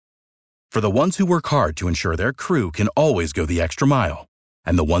For the ones who work hard to ensure their crew can always go the extra mile,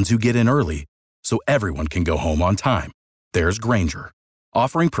 and the ones who get in early so everyone can go home on time, there's Grainger,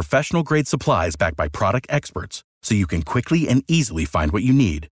 offering professional-grade supplies backed by product experts so you can quickly and easily find what you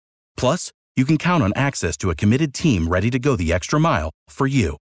need. Plus, you can count on access to a committed team ready to go the extra mile for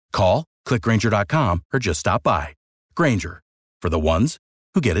you. Call, click Grainger.com, or just stop by. Grainger, for the ones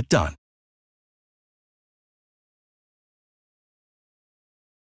who get it done.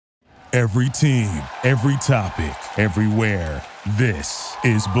 Every team, every topic, everywhere. This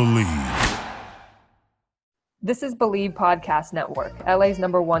is Believe. This is Believe Podcast Network, LA's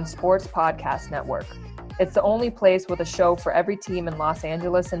 #1 sports podcast network. It's the only place with a show for every team in Los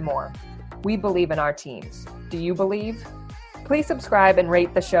Angeles and more. We believe in our teams. Do you believe? Please subscribe and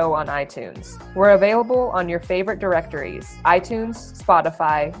rate the show on iTunes. We're available on your favorite directories: iTunes,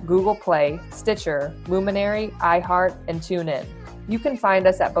 Spotify, Google Play, Stitcher, Luminary, iHeart, and TuneIn. You can find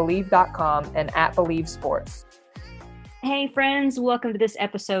us at Believe.com and at Believe Sports. Hey friends, welcome to this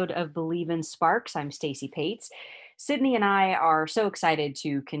episode of Believe in Sparks. I'm Stacey Pates. Sydney and I are so excited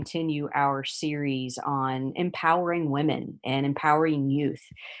to continue our series on empowering women and empowering youth.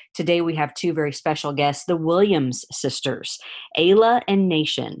 Today we have two very special guests, the Williams sisters, Ayla and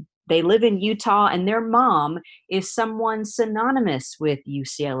Nation. They live in Utah, and their mom is someone synonymous with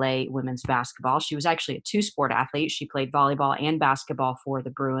UCLA women's basketball. She was actually a two-sport athlete. She played volleyball and basketball for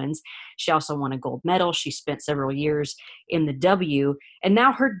the Bruins. She also won a gold medal. She spent several years in the W, and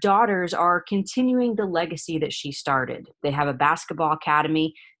now her daughters are continuing the legacy that she started. They have a basketball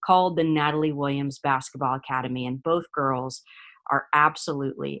academy called the Natalie Williams Basketball Academy, and both girls are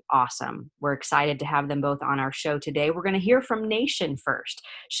absolutely awesome. We're excited to have them both on our show today. We're going to hear from Nation first.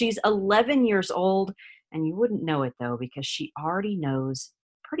 She's 11 years old, and you wouldn't know it though, because she already knows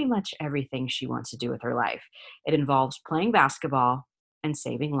pretty much everything she wants to do with her life. It involves playing basketball and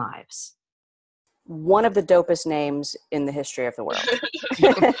saving lives. One of the dopest names in the history of the world.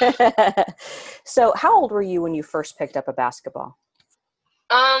 So how old were you when you first picked up a basketball?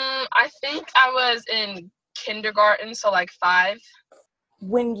 I think I was in kindergarten, so like 5.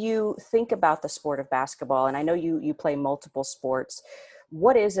 When you think about the sport of basketball, and I know you play multiple sports,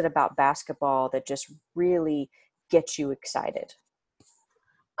 what is it about basketball that just really gets you excited?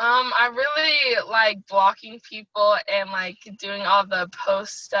 I really like blocking people and like doing all the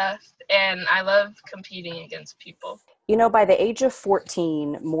post stuff, and I love competing against people. You know, by the age of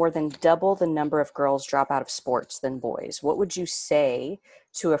 14, more than double the number of girls drop out of sports than boys. What would you say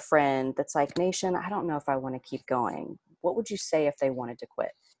to a friend that's like, Nation, I don't know if I want to keep going? What would you say if they wanted to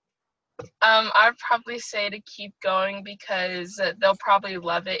quit? I'd probably say to keep going, because they'll probably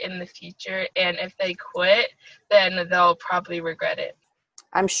love it in the future, and if they quit, then they'll probably regret it.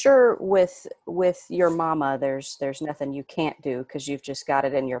 I'm sure with your mama, there's nothing you can't do, because you've just got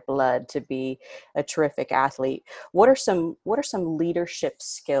it in your blood to be a terrific athlete. What are some leadership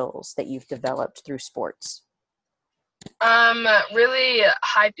skills that you've developed through sports? Really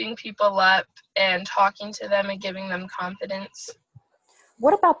hyping people up and talking to them and giving them confidence.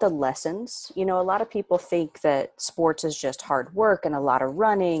 What about the lessons? You know, a lot of people think that sports is just hard work and a lot of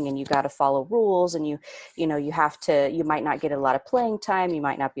running, and you got to follow rules, and you might not get a lot of playing time. You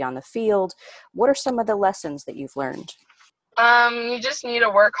might not be on the field. What are some of the lessons that you've learned? You just need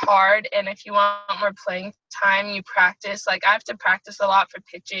to work hard, and if you want more playing time, you practice. Like, I have to practice a lot for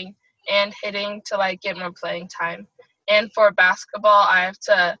pitching and hitting to like get more playing time. And for basketball, I have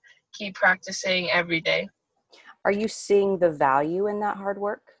to keep practicing every day. Are you seeing the value in that hard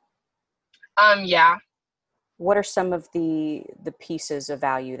work? Yeah. What are some of the pieces of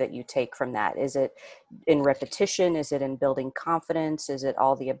value that you take from that? Is it in repetition? Is it in building confidence? Is it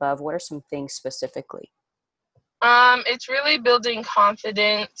all the above? What are some things specifically? It's really building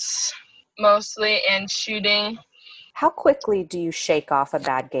confidence mostly, and shooting. How quickly do you shake off a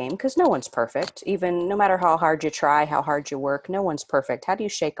bad game? Because no one's perfect. Even no matter how hard you try, how hard you work, no one's perfect. How do you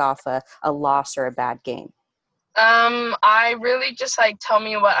shake off a loss or a bad game? I really just like tell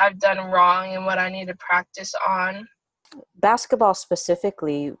me what I've done wrong and what I need to practice on. Basketball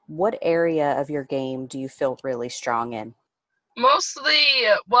specifically, what area of your game do you feel really strong in? Mostly,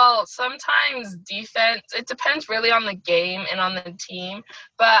 well, sometimes defense. It depends really on the game and on the team.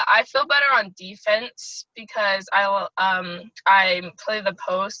 But I feel better on defense because I play the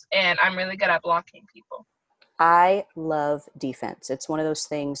post and I'm really good at blocking people. I love defense. It's one of those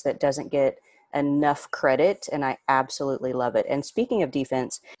things that doesn't get enough credit, and I absolutely love it. And speaking of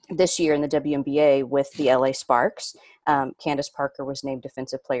defense, this year in the WNBA with the LA Sparks, Candace Parker was named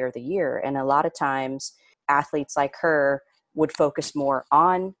Defensive Player of the Year. And a lot of times athletes like her would focus more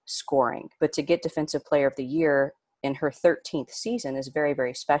on scoring, but to get Defensive Player of the Year, in her 13th season is very,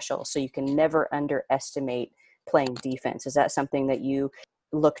 very special. So you can never underestimate playing defense. Is that something that you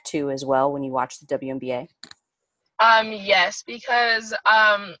look to as well when you watch the WNBA? Yes, because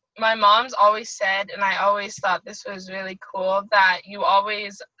my mom's always said, and I always thought this was really cool, that you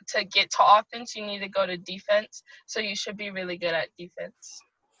always, to get to offense, you need to go to defense. So you should be really good at defense.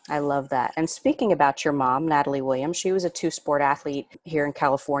 I love that. And speaking about your mom, Natalie Williams, she was a two-sport athlete here in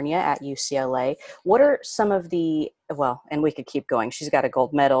California at UCLA. What are some of the, well, and we could keep going. She's got a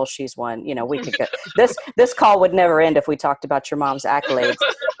gold medal. She's won, we could go. This call would never end if we talked about your mom's accolades.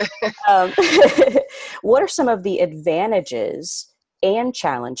 What are some of the advantages and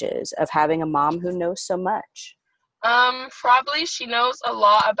challenges of having a mom who knows so much? Probably she knows a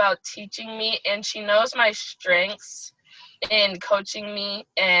lot about teaching me, and she knows my strengths in coaching me,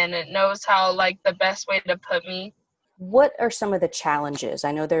 and knows how, like, the best way to put me. What are some of the challenges?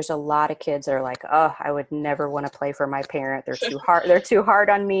 I know there's a lot of kids that are like, oh, I would never want to play for my parent. They're too hard. They're too hard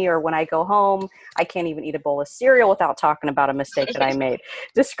on me. Or when I go home, I can't even eat a bowl of cereal without talking about a mistake that I made.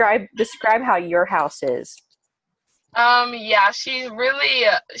 Describe how your house is. Yeah, she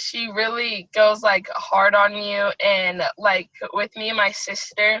really goes, like, hard on you, and, like, with me and my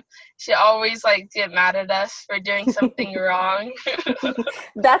sister, she always, like, get mad at us for doing something wrong.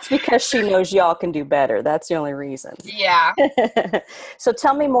 That's because she knows y'all can do better. That's the only reason. Yeah. So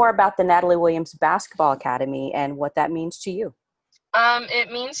tell me more about the Natalie Williams Basketball Academy and what that means to you. It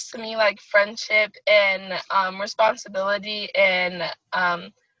means to me, like, friendship and responsibility and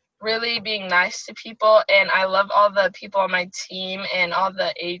really being nice to people, and I love all the people on my team and all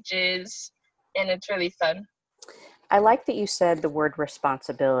the ages, and it's really fun. I like that you said the word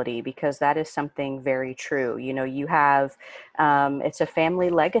responsibility, because that is something very true. You have, it's a family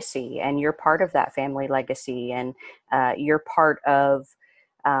legacy, and you're part of that family legacy, and you're part of,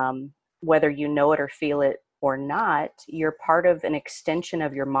 whether you know it or feel it or not, you're part of an extension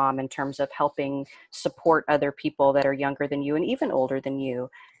of your mom in terms of helping support other people that are younger than you and even older than you.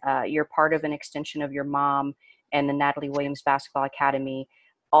 You're part of an extension of your mom and the Natalie Williams Basketball Academy,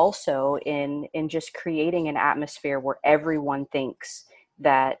 also in just creating an atmosphere where everyone thinks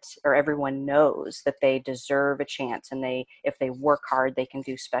that, or everyone knows that they deserve a chance, and if they work hard, they can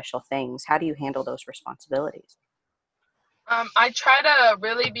do special things. How do you handle those responsibilities? I try to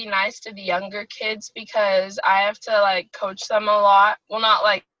really be nice to the younger kids, because I have to, like, coach them a lot. Well, not,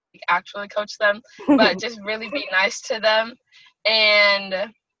 like, actually coach them, but just really be nice to them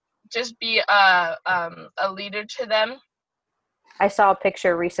and just be a leader to them. I saw a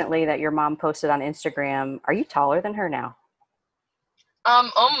picture recently that your mom posted on Instagram. Are you taller than her now?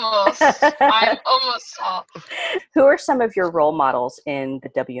 Almost. I'm almost tall. Who are some of your role models in the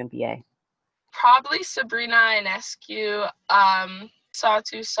WNBA? Probably Sabrina Ionescu,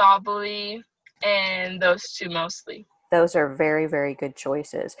 Satou Sabally, and those two mostly. Those are very, very good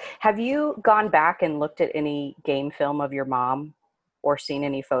choices. Have you gone back and looked at any game film of your mom, or seen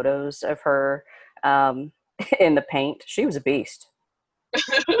any photos of her in the paint? She was a beast.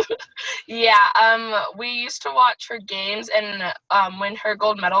 Yeah, we used to watch her games, and when her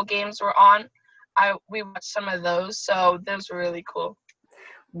gold medal games were on, we watched some of those, so those were really cool.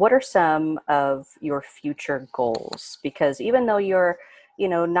 What are some of your future goals? Because even though you're,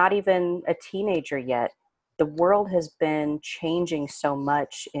 not even a teenager yet, the world has been changing so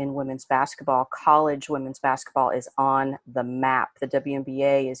much in women's basketball. College women's basketball is on the map. The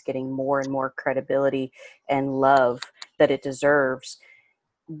WNBA is getting more and more credibility and love that it deserves.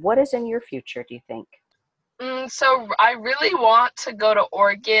 What is in your future, do you think? So I really want to go to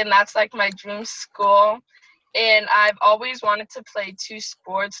Oregon. That's, like, my dream school. And I've always wanted to play two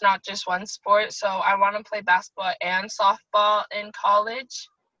sports, not just one sport. So I want to play basketball and softball in college.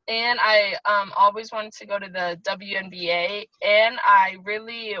 And I always wanted to go to the WNBA. And I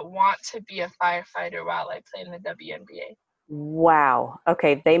really want to be a firefighter while I play in the WNBA. Wow.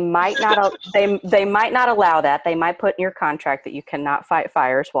 Okay. They might not. they might not allow that. They might put in your contract that you cannot fight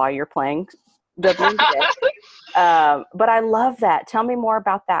fires while you're playing WNBA. But I love that. Tell me more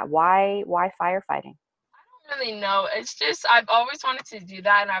about that. Why firefighting? Really know. It's just I've always wanted to do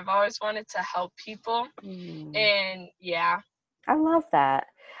that, and I've always wanted to help people. And yeah, I love that.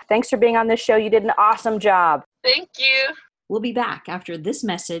 Thanks for being on this show. You did an awesome job. Thank you. We'll be back after this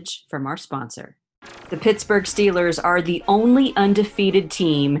message from our sponsor. The Pittsburgh Steelers are the only undefeated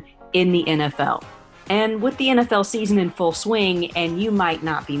team in the NFL. And with the NFL season in full swing, and you might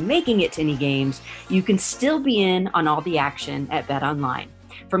not be making it to any games, you can still be in on all the action at BetOnline.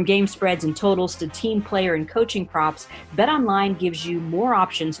 From game spreads and totals to team player and coaching props, BetOnline gives you more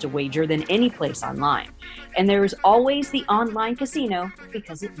options to wager than any place online. And there is always the online casino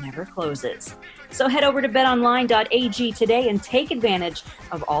because it never closes. So head over to betonline.ag today and take advantage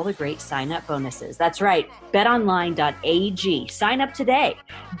of all the great sign-up bonuses. That's right, betonline.ag. Sign up today.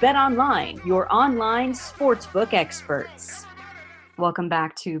 BetOnline, your online sportsbook experts. Welcome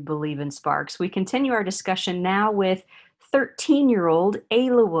back to Believe in Sparks. We continue our discussion now with 13-year-old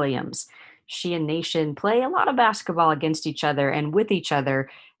Ayla Williams. She and Nation play a lot of basketball against each other and with each other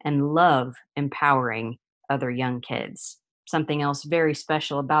and love empowering other young kids. Something else very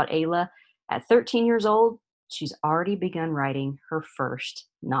special about Ayla, at 13 years old, she's already begun writing her first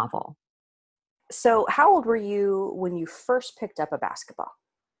novel. So how old were you when you first picked up a basketball?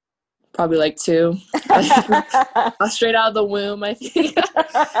 Probably like 2. Straight out of the womb, I think.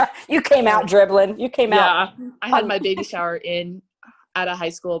 You came out dribbling. You came out. Yeah, I had my baby shower at a high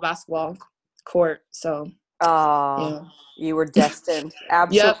school basketball court. So, yeah. You were destined.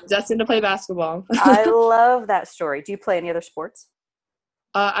 Absolutely. Yep, destined to play basketball. I love that story. Do you play any other sports?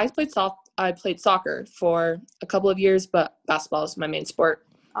 I played soccer for a couple of years, but basketball is my main sport.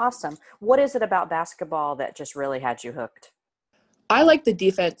 Awesome. What is it about basketball that just really had you hooked? I like the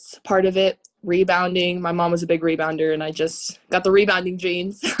defense part of it, rebounding. My mom was a big rebounder, and I just got the rebounding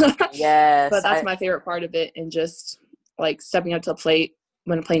genes. Yes. But that's my favorite part of it, and just like stepping up to the plate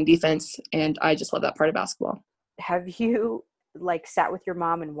when playing defense, and I just love that part of basketball. Have you sat with your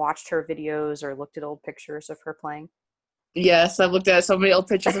mom and watched her videos or looked at old pictures of her playing? Yes, I've looked at so many old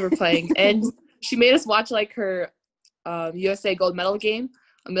pictures of her playing, and she made us watch her USA gold medal game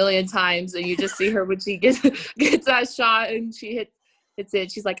a million times, and you just see her when she gets that shot and she hits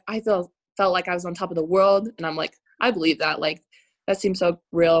it. She's like, I felt like I was on top of the world, and I'm like, I believe that. Like, that seems so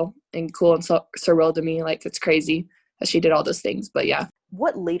real and cool and so surreal to me. Like, it's crazy that she did all those things. But yeah.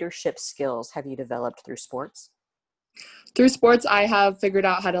 What leadership skills have you developed through sports? Through sports, I have figured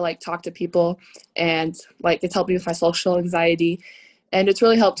out how to talk to people, and it's helped me with my social anxiety, and it's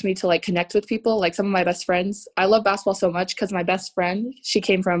really helped me to connect with people. Some of my best friends, I love basketball so much because my best friend, she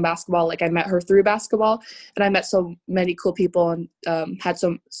came from basketball. I met her through basketball, and I met so many cool people and had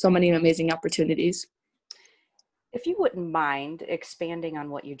so many amazing opportunities. If you wouldn't mind expanding on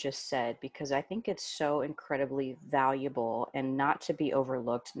what you just said, because I think it's so incredibly valuable and not to be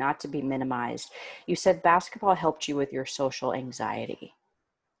overlooked, not to be minimized. You said basketball helped you with your social anxiety.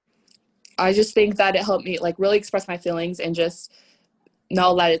 I just think that it helped me really express my feelings and just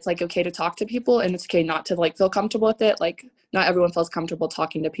know that it's okay to talk to people, and it's okay not to feel comfortable with it. Not everyone feels comfortable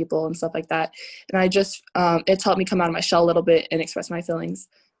talking to people and stuff like that. And I just, it's helped me come out of my shell a little bit and express my feelings.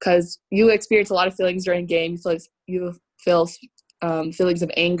 Because you experience a lot of feelings during games. You feel feelings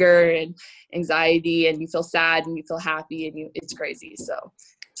of anger and anxiety, and you feel sad and you feel happy, and it's crazy. So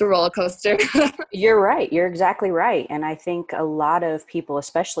it's a roller coaster. You're right. You're exactly right. And I think a lot of people,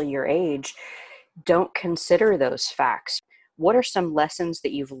 especially your age, don't consider those facts. What are some lessons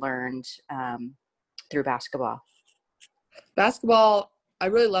that you've learned through basketball? Basketball, I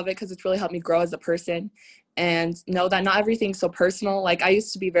really love it because it's really helped me grow as a person. And know that not everything's so personal. I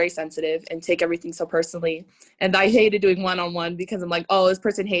used to be very sensitive and take everything so personally. And I hated doing one-on-one because I'm like, oh, this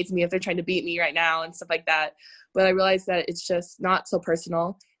person hates me if they're trying to beat me right now and stuff like that. But I realized that it's just not so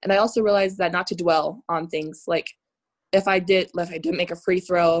personal. And I also realized that not to dwell on things. If I didn't make a free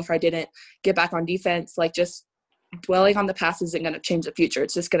throw, if I didn't get back on defense, just dwelling on the past isn't going to change the future.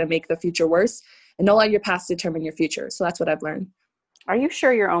 It's just going to make the future worse. And don't let your past determine your future. So that's what I've learned. Are you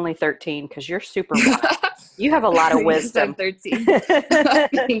sure you're only 13? Because you're super wise. You have a lot of wisdom. I'm 13.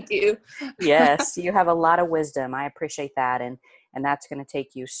 Thank you. Yes, you have a lot of wisdom. I appreciate that. And that's going to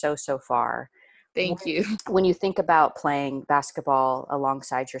take you so far. Thank you. When you think about playing basketball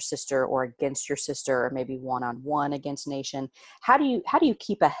alongside your sister or against your sister, or maybe one-on-one against Nation, how do you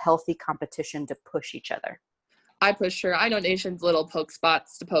keep a healthy competition to push each other? I push her. I know Nation's little poke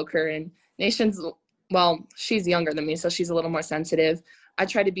spots to poke her, and Nation's, well, she's younger than me, so she's a little more sensitive. I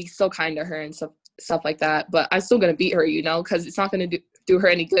try to be so kind to her and stuff like that, but I'm still going to beat her, because it's not going to do her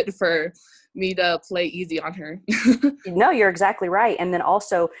any good for me to play easy on her. No, you're exactly right. And then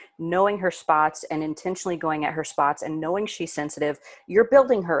also knowing her spots and intentionally going at her spots and knowing she's sensitive, you're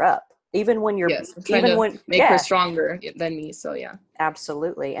building her up. Even when you're make her stronger than me. So yeah,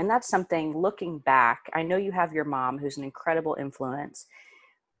 absolutely. And that's something, looking back, I know you have your mom who's an incredible influence.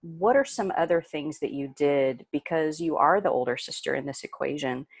 What are some other things that you did, because you are the older sister in this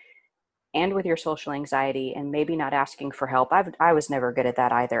equation, and with your social anxiety and maybe not asking for help? I was never good at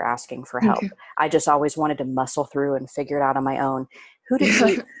that either, asking for help. I just always wanted to muscle through and figure it out on my own.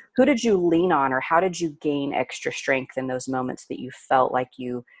 Who did you lean on, or how did you gain extra strength in those moments that you felt like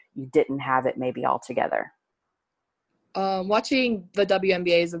you didn't have it maybe all together? Watching the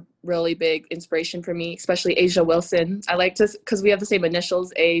WNBA is a really big inspiration for me, especially Asia Wilson. I like to, because we have the same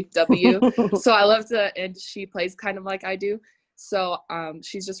initials, AW. So I love to, and she plays kind of like I do. So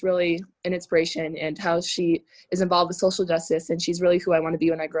she's just really an inspiration, and how she is involved with social justice, and she's really who I want to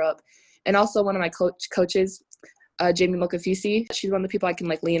be when I grow up. And also one of my coaches, Jamie Mokafisi, she's one of the people I can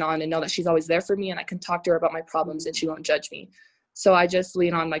like lean on and know that she's always there for me, and I can talk to her about my problems and she won't judge me. So I just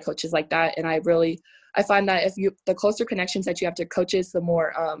lean on my coaches like that. And I find that the closer connections that you have to coaches, the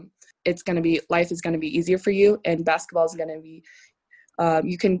more life is going to be easier for you, and basketball is going to be,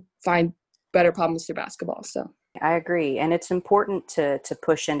 you can find better problems through basketball. So I agree. And it's important to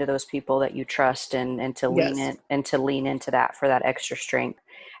push into those people that you trust and to lean in and to lean into that for that extra strength.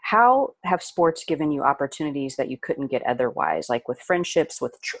 How have sports given you opportunities that you couldn't get otherwise, like with friendships,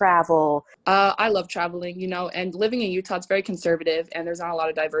 with travel? I love traveling, and living in Utah, it's very conservative and there's not a lot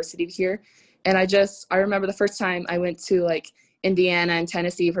of diversity here. And I remember the first time I went to like Indiana and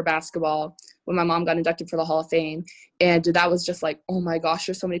Tennessee for basketball when my mom got inducted for the Hall of Fame. And that was just like, oh my gosh,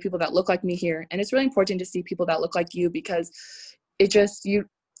 there's so many people that look like me here. And it's really important to see people that look like you, because it just, you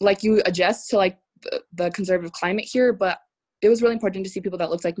adjust to like the conservative climate here. But it was really important to see people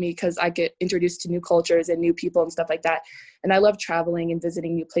that looked like me, because I get introduced to new cultures and new people and stuff like that. And I love traveling and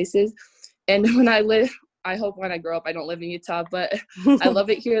visiting new places. And I hope when I grow up, I don't live in Utah, but I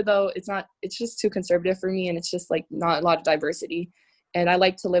love it here though. It's just too conservative for me. And it's just like not a lot of diversity. And I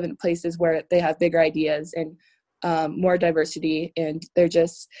like to live in places where they have bigger ideas and more diversity. And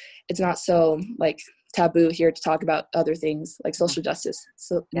it's not so like taboo here to talk about other things like social justice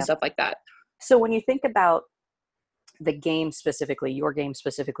and stuff like that. So when you think about the game specifically, your game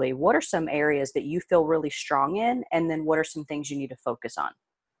specifically, what are some areas that you feel really strong in? And then what are some things you need to focus on?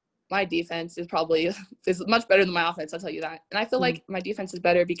 My defense is much better than my offense, I'll tell you that. And I feel like my defense is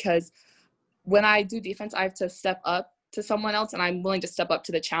better because when I do defense, I have to step up to someone else, and I'm willing to step up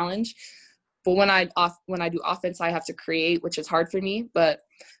to the challenge. But when I do offense, I have to create, which is hard for me, but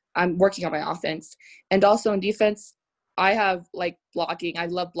I'm working on my offense. And also in defense, I have like blocking. I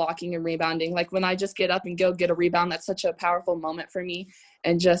love blocking and rebounding. Like when I just get up and go get a rebound, that's such a powerful moment for me.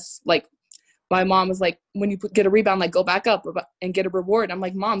 And just like my mom was like, when you get a rebound, like go back up and get a reward. I'm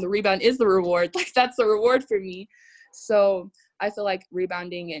like, Mom, the rebound is the reward. Like that's the reward for me. So I feel like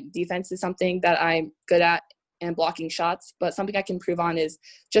rebounding and defense is something that I'm good at, and blocking shots. But something I can improve on is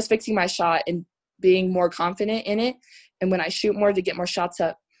just fixing my shot and being more confident in it. And when I shoot more, to get more shots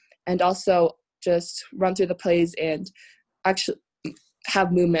up, and also just run through the plays and actually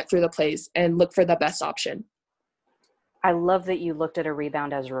have movement through the plays and look for the best option. I love that you looked at a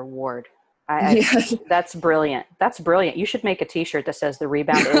rebound as a reward. Yes. That's brilliant. That's brilliant. You should make a t-shirt that says the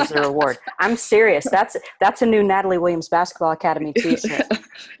rebound is the reward. I'm serious. That's a new Natalie Williams Basketball Academy t-shirt.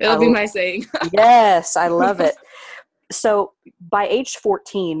 It'll be my saying. Yes, I love it. So by age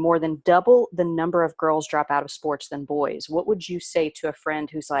 14, more than double the number of girls drop out of sports than boys. What would you say to a friend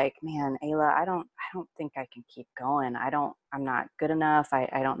who's like, man, Ayla, I don't think I can keep going. I'm not good enough. I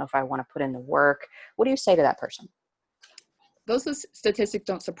don't know if I want to put in the work. What do you say to that person? Those statistics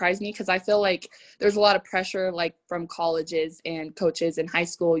don't surprise me, because I feel like there's a lot of pressure like from colleges and coaches in high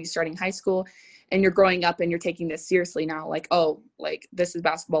school. You're starting high school and you're growing up and you're taking this seriously now. Like, oh, like this is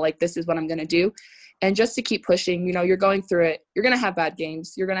basketball. Like this is what I'm going to do. And just to keep pushing, you're going through it. You're going to have bad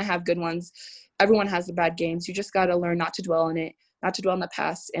games. You're going to have good ones. Everyone has the bad games. You just got to learn not to dwell on it, not to dwell on the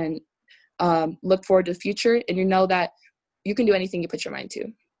past, and look forward to the future. And you know that you can do anything you put your mind to.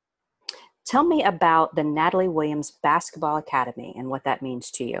 Tell me about the Natalie Williams Basketball Academy and what that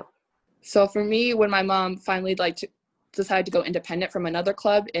means to you. So for me, when my mom finally decided to go independent from another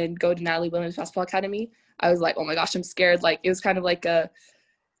club and go to Natalie Williams Basketball Academy, I was like, oh my gosh, I'm scared. Like it was kind of like a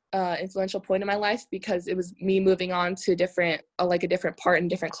influential point in my life, because it was me moving on to a different part in a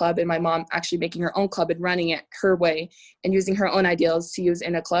different club, and my mom actually making her own club and running it her way and using her own ideals to use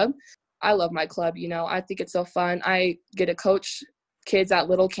in a club. I love my club. I think it's so fun. I get to coach kids at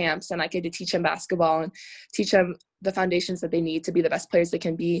little camps, and I get to teach them basketball and teach them the foundations that they need to be the best players they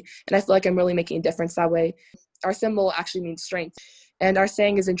can be. And I feel like I'm really making a difference that way. Our symbol actually means strength, and our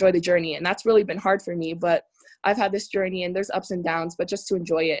saying is enjoy the journey. And that's really been hard for me, but I've had this journey and there's ups and downs, but just to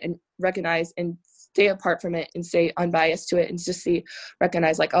enjoy it and recognize and stay apart from it and stay unbiased to it, and just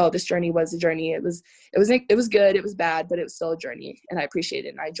recognize like, oh, this journey was a journey. It was good. It was bad, but it was still a journey, and I appreciate it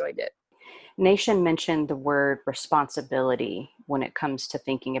and I enjoyed it. Nation mentioned the word responsibility when it comes to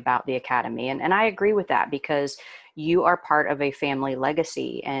thinking about the academy. And I agree with that, because you are part of a family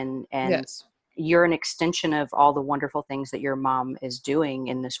legacy, and yes. you're an extension of all the wonderful things that your mom is doing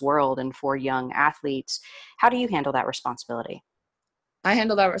in this world and for young athletes. How do you handle that responsibility? I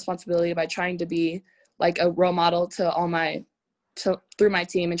handle that responsibility by trying to be like a role model to through my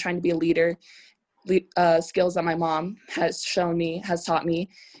team, and trying to be a leader, skills that my mom has shown me, has taught me.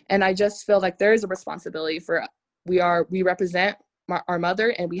 And I just feel like there is a responsibility for, we represent our mother,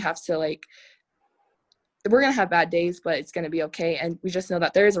 and we have to, like, we're going to have bad days, but it's going to be okay. And we just know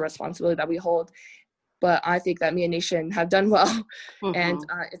that there is a responsibility that we hold. But I think that me and Nation have done well. And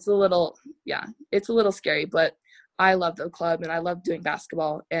it's a little scary, but I love the club and I love doing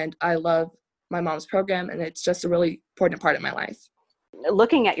basketball and I love my mom's program. And it's just a really important part of my life.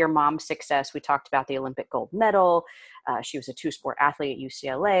 Looking at your mom's success, we talked about the Olympic gold medal. She was a two-sport athlete at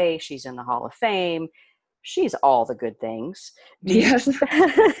UCLA. She's in the Hall of Fame. She's all the good things. Yes.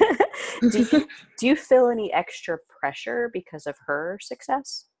 Do you feel any extra pressure because of her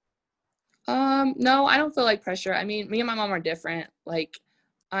success? No, I don't feel like pressure. I mean, me and my mom are different. Like,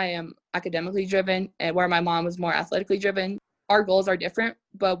 I am academically driven, and where my mom was more athletically driven. Our goals are different,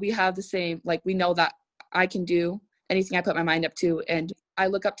 but we have the same, like, we know that I can do anything I put my mind up to. And I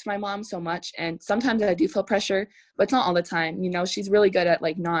look up to my mom so much, and sometimes I do feel pressure, but it's not all the time. You know, she's really good at,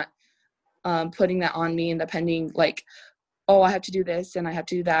 like, not putting that on me and depending, like, oh, I have to do this and I have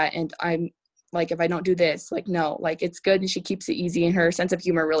to do that. And I'm like, if I don't do this, like, no, like, it's good. And she keeps it easy, and her sense of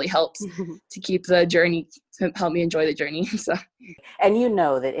humor really helps to keep the journey, to help me enjoy the journey. So, and you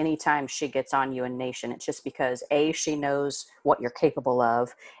know that anytime she gets on you in Nation, it's just because A, she knows what you're capable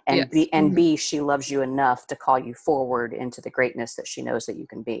of, and yes. B, she loves you enough to call you forward into the greatness that she knows that you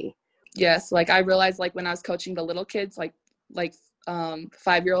can be. Yes. Like, I realized, like, when I was coaching the little kids, like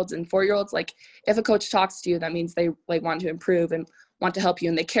 5-year-olds and 4-year-olds, like, if a coach talks to you, that means they, like, want to improve and want to help you,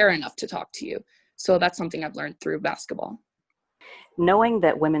 and they care enough to talk to you. So that's something I've learned through basketball. Knowing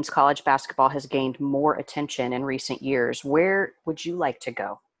that women's college basketball has gained more attention in recent years, where would you like to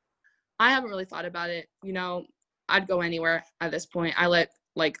go? I haven't really thought about it. You know, I'd go anywhere at this point. I'd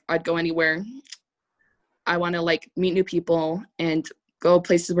go anywhere. I want to, like, meet new people and go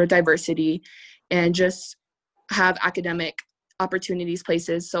places where diversity and just have academic opportunities,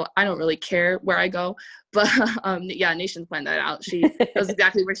 places. So I don't really care where I go, but Nation's planned that out. She knows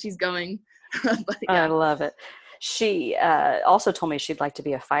exactly where she's going. But, yeah. I love it. She also told me she'd like to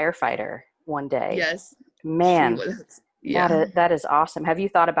be a firefighter one day. Yes. Man, that is awesome. Have you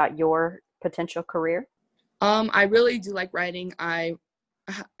thought about your potential career? I really do like writing. I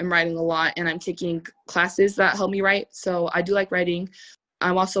am writing a lot, and I'm taking classes that help me write. So I do like writing. I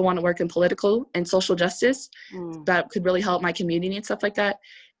also want to work in political and social justice. That could really help my community and stuff like that.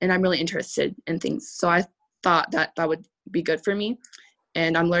 And I'm really interested in things. So I thought that would be good for me.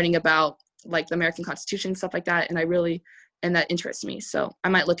 And I'm learning about, like, the American Constitution and stuff like that. And that interests me. So I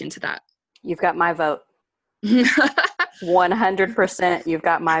might look into that. You've got my vote. 100%. You've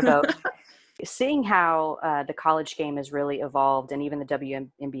got my vote. Seeing how the college game has really evolved, and even the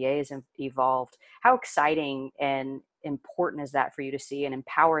WNBA has evolved, how exciting and important is that for you to see, and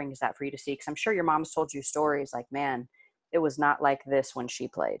empowering is that for you to see? Because I'm sure your mom's told you stories like, man, it was not like this when she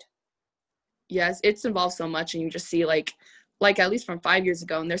played. Yes, it's involved so much, and you just see, like at least from 5 years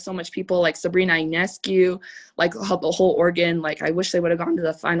ago, and there's so much people like Sabrina Ionescu, like the whole Oregon. Like, I wish they would have gone to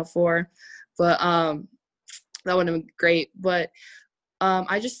the Final Four, but that would have been great. But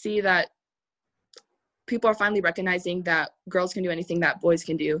I just see that people are finally recognizing that girls can do anything that boys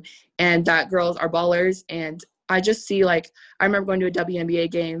can do, and that girls are ballers. And I just see, like, I remember going to a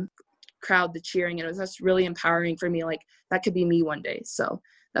WNBA game, crowd, the cheering, and it was just really empowering for me. Like, that could be me one day. So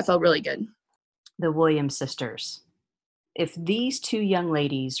that felt really good. The Williams sisters. If these two young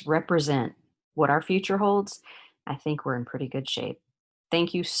ladies represent what our future holds, I think we're in pretty good shape.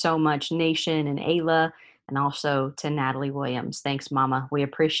 Thank you so much, Nation and Ayla, and also to Natalie Williams. Thanks, Mama. We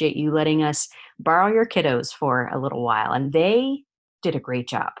appreciate you letting us borrow your kiddos for a little while, and they did a great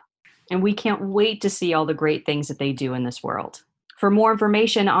job. And we can't wait to see all the great things that they do in this world. For more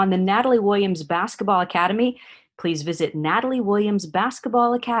information on the Natalie Williams Basketball Academy, please visit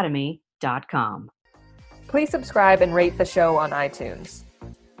nataliewilliamsbasketballacademy.com. Please subscribe and rate the show on iTunes.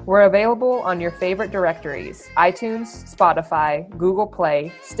 We're available on your favorite directories: iTunes, Spotify, Google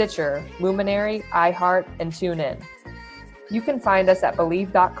Play, Stitcher, Luminary, iHeart, and TuneIn. You can find us at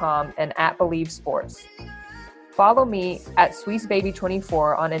Believe.com and at Believe Sports. Follow me at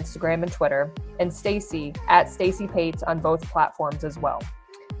SweetsBaby24 on Instagram and Twitter, and Stacy at Stacy Pates on both platforms as well.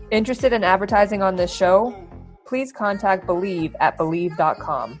 Interested in advertising on this show? Please contact Believe at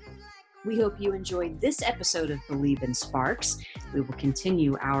Believe.com. We hope you enjoyed this episode of Believe in Sparks. We will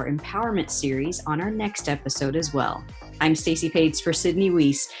continue our empowerment series on our next episode as well. I'm Stacey Pates for Sydney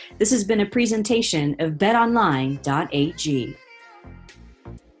Weiss. This has been a presentation of betonline.ag.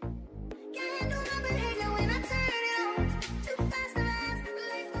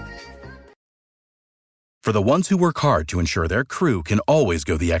 For the ones who work hard to ensure their crew can always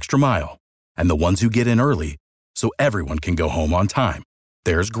go the extra mile, and the ones who get in early so everyone can go home on time,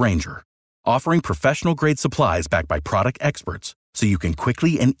 there's Grainger, offering professional-grade supplies backed by product experts so you can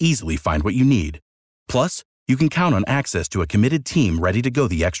quickly and easily find what you need. Plus, you can count on access to a committed team ready to go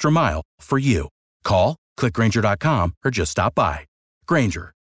the extra mile for you. Call, click Grainger.com, or just stop by.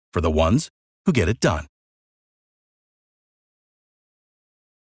 Grainger, for the ones who get it done.